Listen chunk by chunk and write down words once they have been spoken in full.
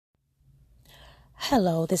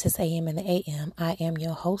Hello, this is AM in the AM. I am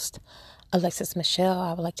your host, Alexis Michelle.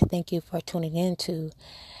 I would like to thank you for tuning in to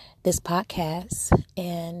this podcast.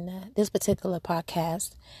 And this particular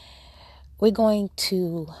podcast, we're going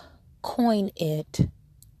to coin it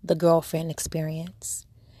the girlfriend experience.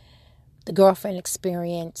 The girlfriend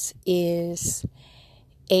experience is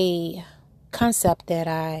a concept that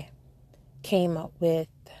I came up with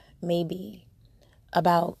maybe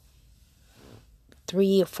about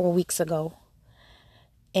 3 or 4 weeks ago.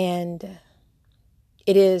 And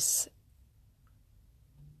it is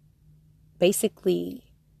basically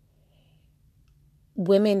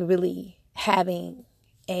women really having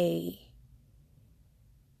a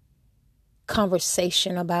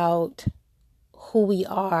conversation about who we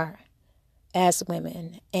are as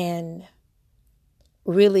women and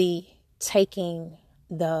really taking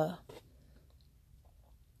the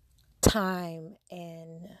time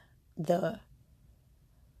and the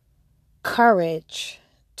courage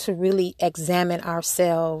to really examine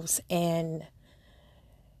ourselves and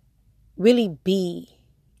really be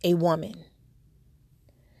a woman.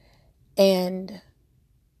 And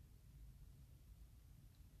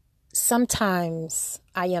sometimes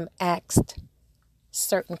I am asked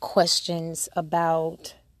certain questions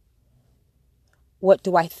about what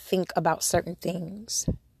do I think about certain things.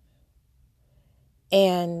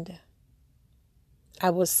 And I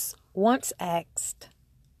was once asked,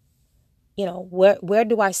 where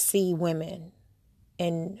do I see women?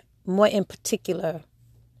 And more in particular,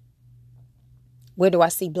 where do I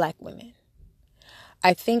see Black women?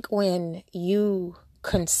 I think when you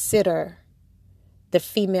consider the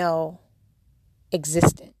female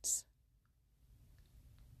existence,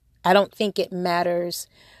 I don't think it matters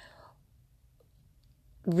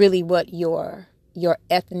really what your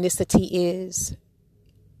ethnicity is.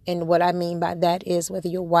 And what I mean by that is whether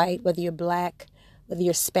you're white, whether you're Black, whether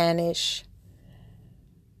you're Spanish.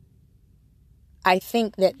 I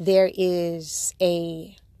think that there is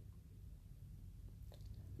a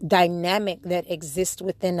dynamic that exists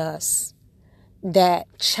within us that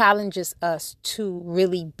challenges us to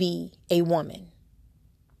really be a woman.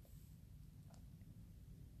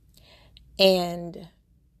 And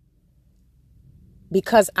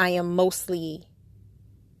because I am mostly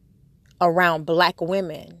around Black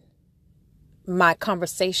women, my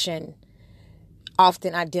conversation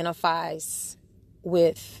often identifies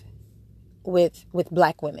with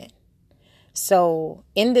Black women. So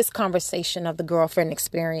in this conversation of the girlfriend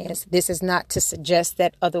experience, this is not to suggest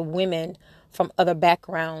that other women from other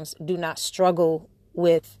backgrounds do not struggle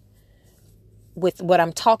with what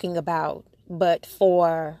I'm talking about, but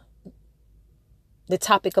for the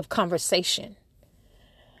topic of conversation,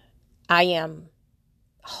 I am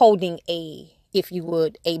holding if you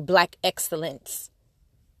would, a Black excellence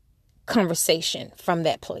conversation from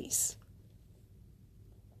that place.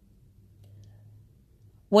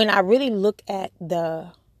 When I really look at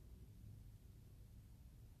the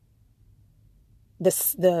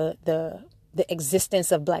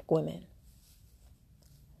existence of Black women,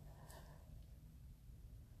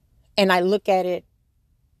 and I look at it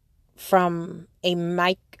from a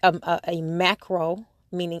macro,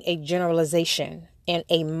 meaning a generalization, and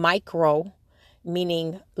a micro,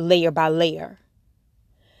 meaning layer by layer,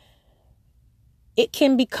 it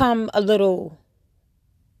can become a little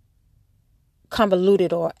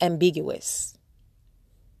convoluted or ambiguous.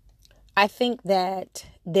 I think that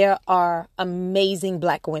there are amazing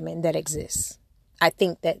Black women that exist. I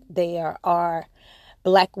think that there are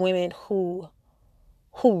Black women who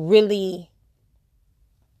really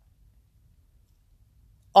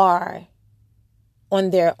are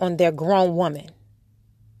on their grown woman.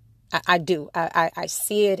 I do. I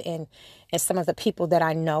see it in some of the people that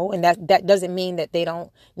I know, and that doesn't mean that they don't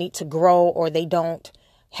need to grow or they don't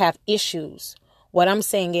have issues. What I'm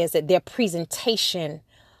saying is that their presentation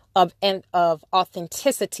of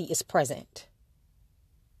authenticity is present.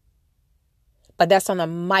 But that's on a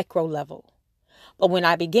micro level. But when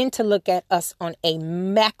I begin to look at us on a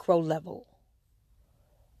macro level,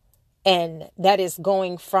 and that is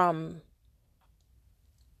going from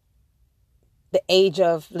the age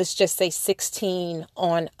of, let's just say 16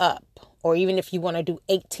 on up, or even if you want to do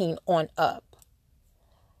 18 on up,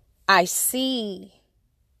 I see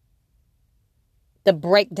the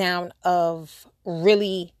breakdown of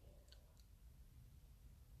really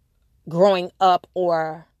growing up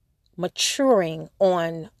or maturing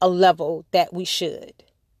on a level that we should.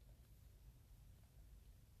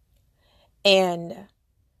 And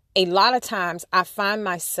a lot of times I find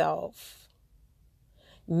myself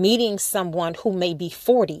meeting someone who may be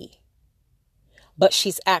 40, but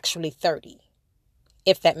she's actually 30,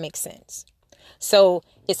 if that makes sense. So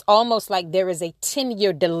it's almost like there is a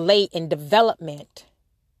 10-year delay in development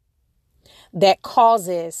that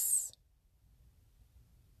causes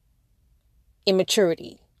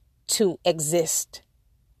immaturity to exist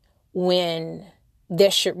when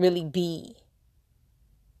there should really be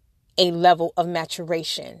a level of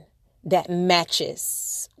maturation that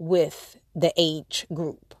matches with the age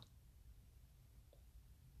group.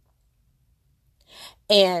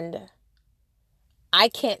 And I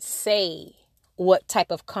can't say what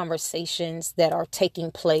type of conversations that are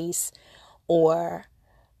taking place or,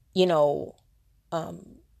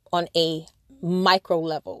 on a micro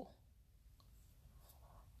level.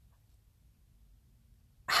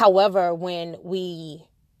 However, when we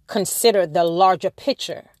consider the larger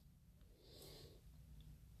picture,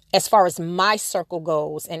 as far as my circle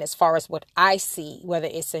goes and as far as what I see, whether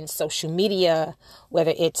it's in social media,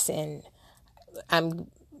 whether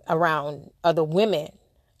I'm around other women,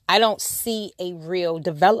 I don't see a real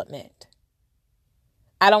development.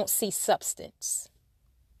 I don't see substance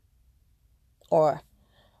or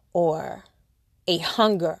a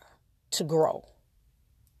hunger to grow.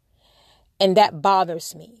 And that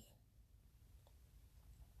bothers me.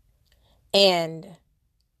 And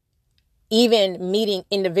even meeting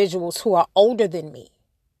individuals who are older than me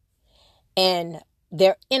and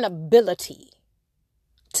their inability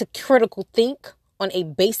to critical think on a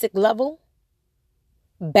basic level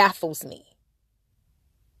baffles me.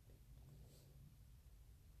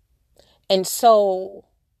 And so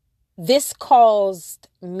this caused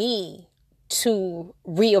me to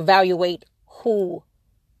reevaluate who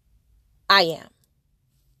I am.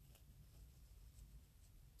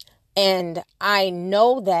 And I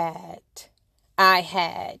know that I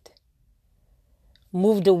had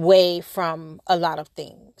moved away from a lot of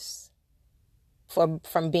things, from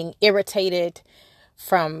being irritated,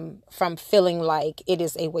 from feeling like it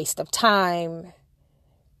is a waste of time,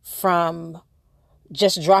 from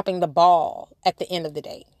just dropping the ball at the end of the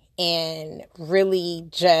day, and really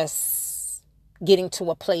just getting to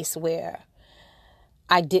a place where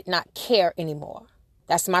I did not care anymore.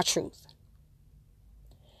 That's my truth.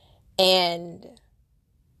 And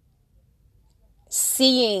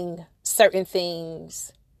seeing certain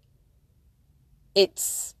things,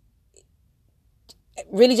 it's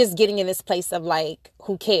really just getting in this place of like,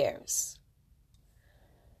 who cares?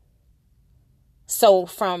 So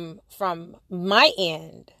from my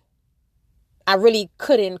end, I really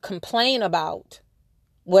couldn't complain about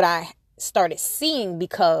what I started seeing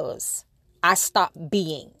because I stopped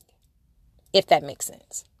being, if that makes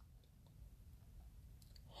sense.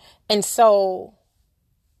 And so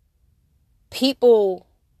people,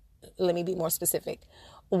 let me be more specific,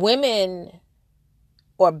 women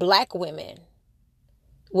or Black women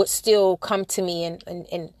would still come to me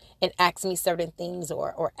and ask me certain things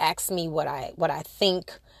or ask me what I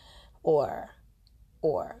think or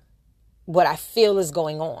what I feel is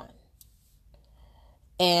going on.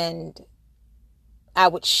 And I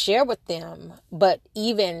would share with them, but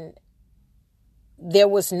even there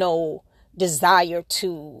was no desire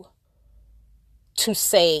to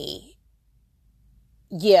say,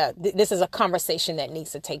 yeah, this is a conversation that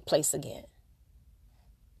needs to take place again.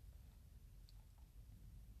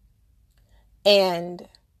 And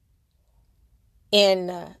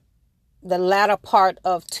in the latter part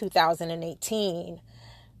of 2018,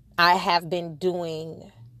 I have been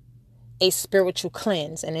doing a spiritual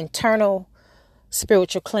cleanse, an internal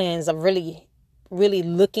spiritual cleanse of really, really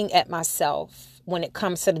looking at myself when it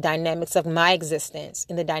comes to the dynamics of my existence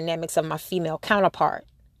and the dynamics of my female counterpart.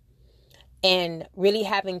 And really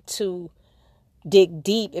having to dig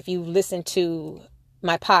deep. If you listen to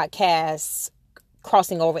my podcast,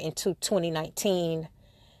 crossing over into 2019,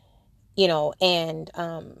 and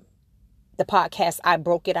the podcast, I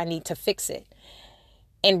Broke It, I Need to Fix It.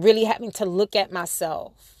 And really having to look at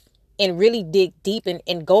myself and really dig deep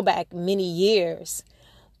and go back many years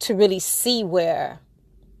to really see where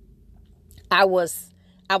I was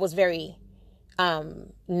very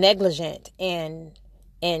negligent and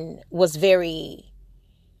was very,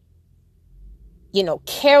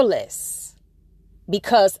 careless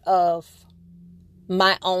because of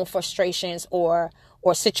my own frustrations or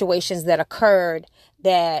situations that occurred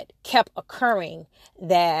that kept occurring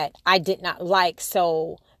that I did not like.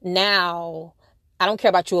 So now I don't care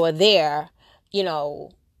about you over there,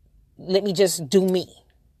 let me just do me.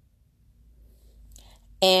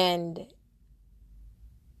 And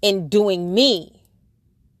in doing me,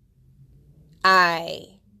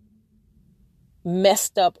 I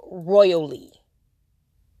messed up royally.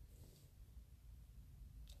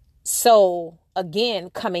 So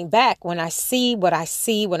again, coming back, when I see what I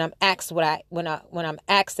see, when I'm asked when I'm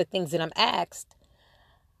asked the things that I'm asked,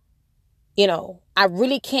 I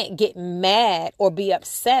really can't get mad or be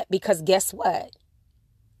upset, because guess what?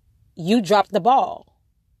 You dropped the ball.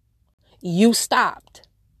 You stopped.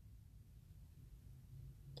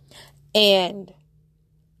 And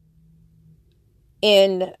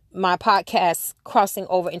in my podcast, Crossing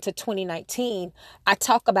Over into 2019, I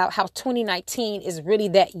talk about how 2019 is really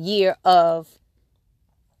that year of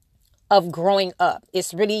growing up.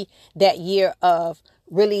 It's really that year of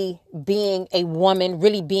really being a woman,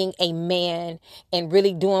 really being a man, and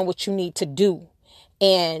really doing what you need to do.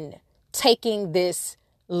 And taking this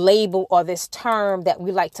label or this term that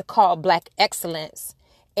we like to call Black excellence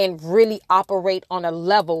and really operate on a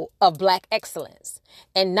level of Black excellence.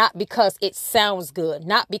 And not because it sounds good,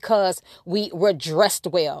 not because we're dressed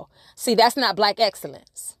well. See, that's not Black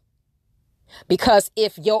excellence. Because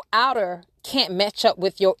if your outer can't match up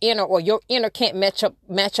with your inner, or your inner can't match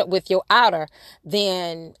up with your outer,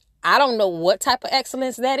 then I don't know what type of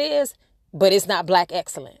excellence that is, but it's not Black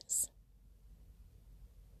excellence.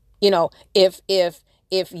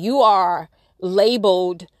 If you are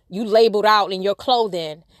labeled out in your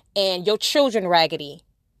clothing and your children raggedy,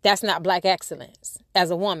 that's not Black excellence as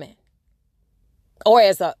a woman or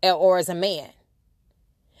as a man.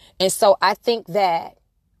 And so I think that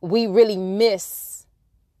we really miss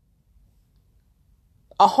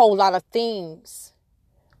a whole lot of things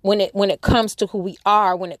when it comes to who we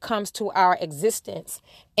are, when it comes to our existence,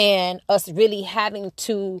 and us really having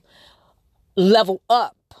to level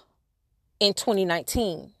up in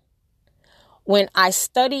 2019. When I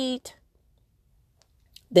studied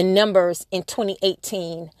the numbers in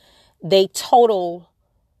 2018, they total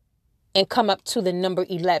and come up to the number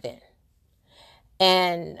 11.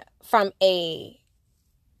 And from a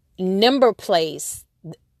number place,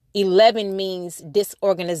 11 means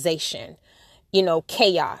disorganization,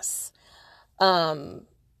 chaos,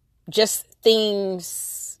 just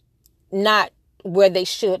things not where they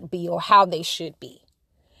should be or how they should be.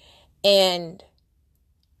 And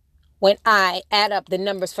when I add up the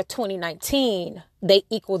numbers for 2019, they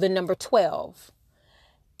equal the number 12.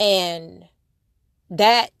 And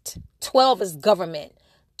that 12 is government.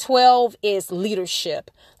 12 is leadership.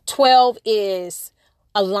 12 is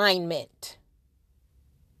alignment.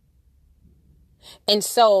 And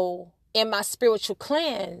so in my spiritual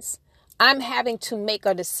cleanse, I'm having to make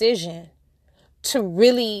a decision to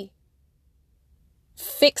really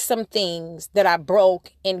fix some things that I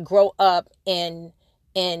broke and grow up and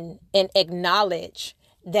acknowledge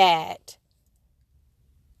that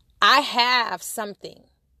I have something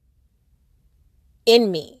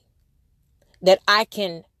in me that I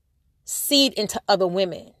can seed into other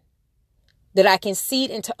women, that I can seed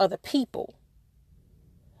into other people,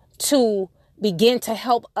 to begin to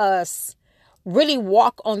help us really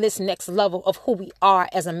walk on this next level of who we are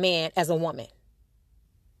as a man, as a woman.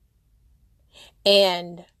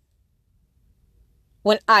 And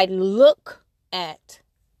when I look at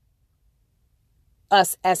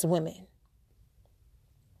us as women,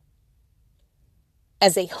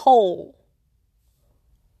 as a whole,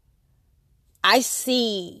 I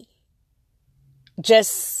see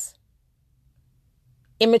just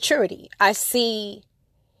immaturity. I see,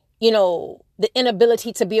 the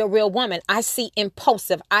inability to be a real woman. I see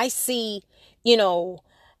impulsive. I see,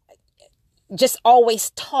 just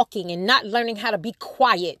always talking and not learning how to be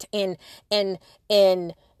quiet and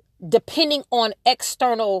depending on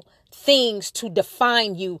external things to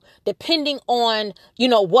define you, depending on,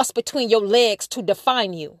 what's between your legs to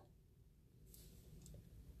define you.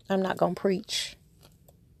 I'm not going to preach.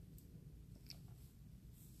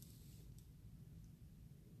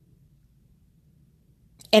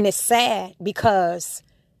 And it's sad because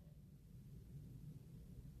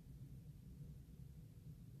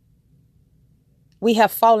we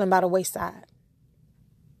have fallen by the wayside.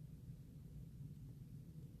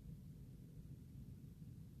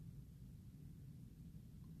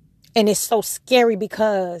 And it's so scary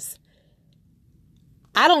because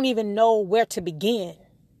I don't even know where to begin.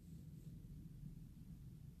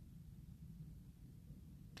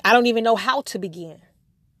 I don't even know how to begin.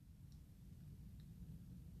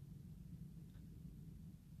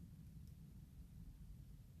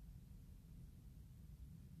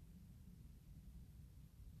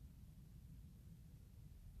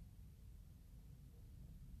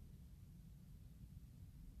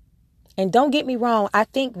 And don't get me wrong, I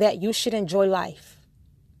think that you should enjoy life.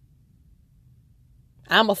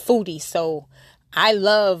 I'm a foodie, so I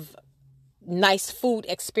love nice food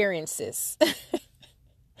experiences.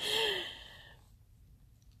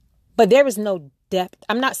 But there is no depth.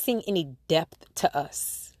 I'm not seeing any depth to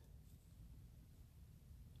us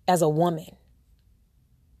as a woman.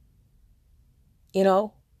 You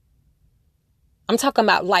know, I'm talking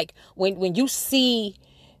about like when you see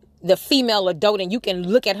the female adult and you can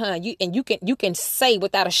look at her and you can say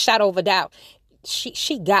without a shadow of a doubt,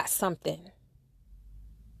 she got something.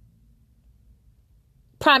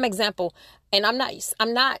 Prime example, and I'm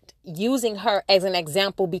not using her as an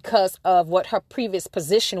example because of what her previous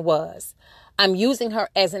position was. I'm using her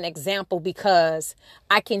as an example because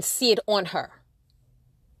I can see it on her.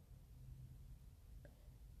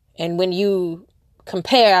 And when you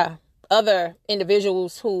compare other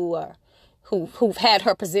individuals who've had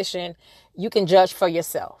her position, you can judge for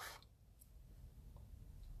yourself.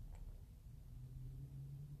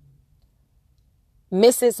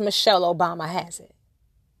 Mrs. Michelle Obama has it.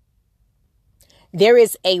 There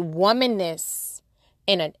is a womanness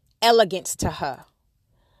and an elegance to her,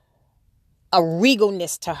 a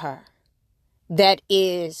regalness to her that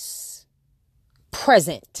is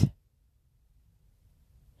present.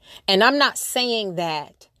 And I'm not saying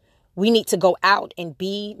that we need to go out and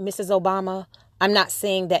be Mrs. Obama. I'm not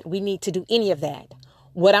saying that we need to do any of that.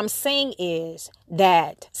 What I'm saying is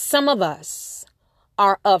that some of us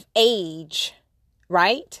are of age,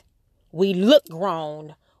 right? We look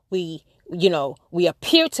grown. We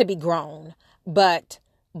appear to be grown, but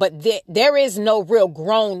there is no real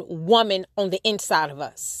grown woman on the inside of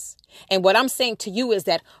us. And what I'm saying to you is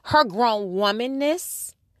that her grown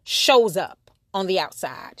womanness shows up on the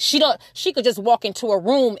outside. She could just walk into a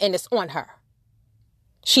room and it's on her.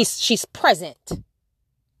 She's present.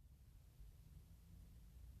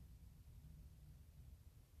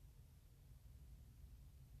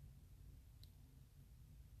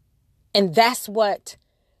 And that's what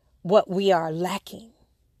we are lacking.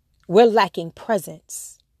 We're lacking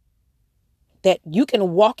presence. That you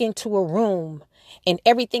can walk into a room and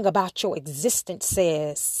everything about your existence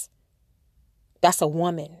says, that's a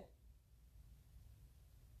woman.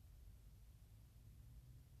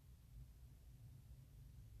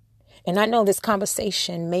 And I know this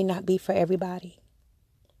conversation may not be for everybody,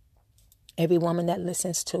 every woman that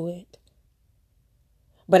listens to it.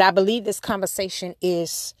 But I believe this conversation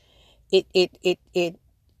is, it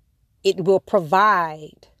will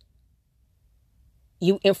provide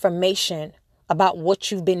you information about what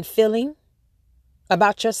you've been feeling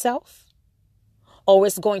about yourself, or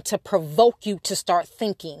it's going to provoke you to start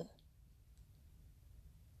thinking.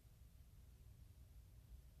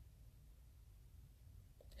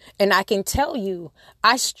 And I can tell you,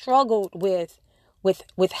 I struggled with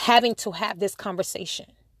having to have this conversation.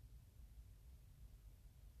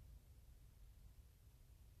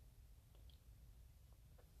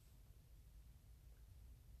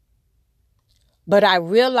 But I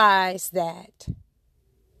realized that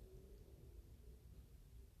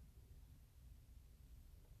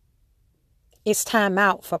it's time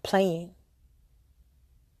out for playing.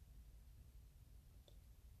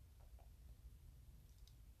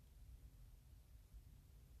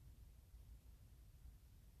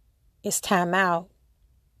 It's time out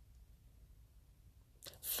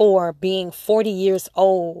for being 40 years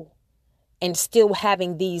old and still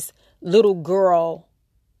having these little girl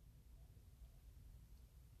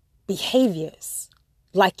behaviors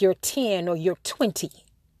like you're 10 or you're 20.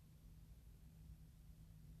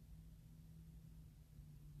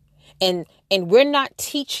 And we're not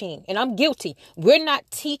teaching, and I'm guilty, we're not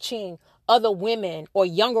teaching other women or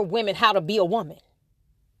younger women how to be a woman.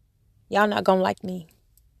 Y'all not gonna like me.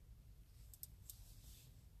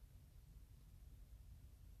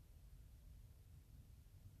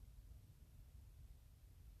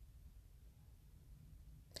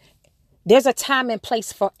 There's a time and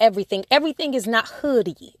place for everything. Everything is not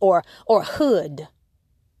hoodie or hood.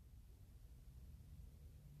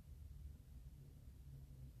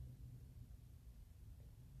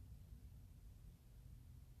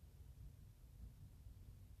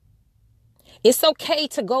 It's okay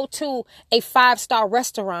to go to a 5-star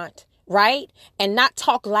restaurant, right? And not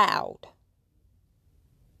talk loud.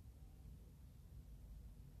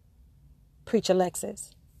 Preach,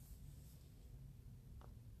 Alexis.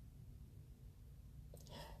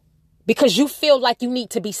 Because you feel like you need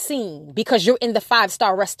to be seen because you're in the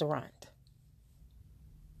 5-star restaurant.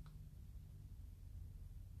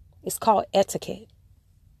 It's called etiquette.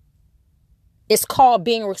 It's called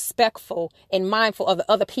being respectful and mindful of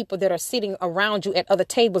the other people that are sitting around you at other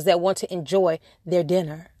tables that want to enjoy their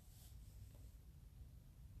dinner.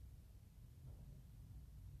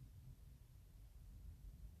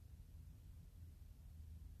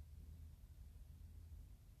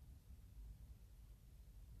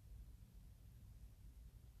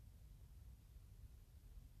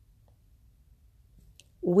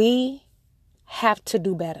 We have to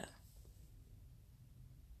do better.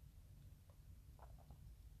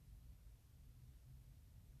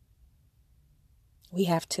 We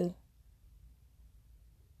have to.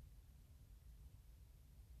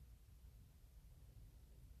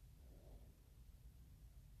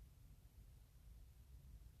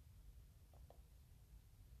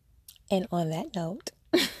 And on that note,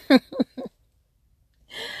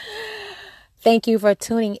 thank you for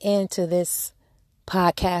tuning in to this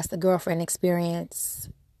podcast, The Girlfriend Experience.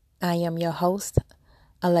 I am your host,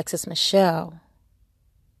 Alexis Michelle,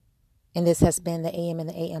 and this has been the AM and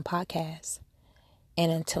the AM podcast.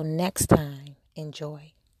 And until next time,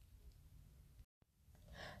 enjoy.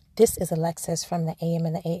 This is Alexis from the AM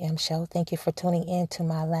and the AM show. Thank you for tuning in to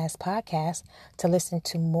my last podcast. To listen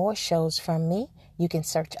to more shows from me, you can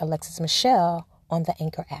search Alexis Michelle on the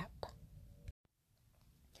Anchor app.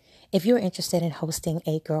 If you're interested in hosting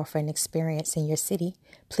a girlfriend experience in your city,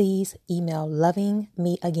 please email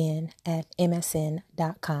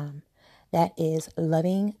lovingmeagain@msn.com. That is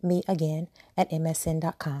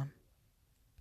lovingmeagain@msn.com.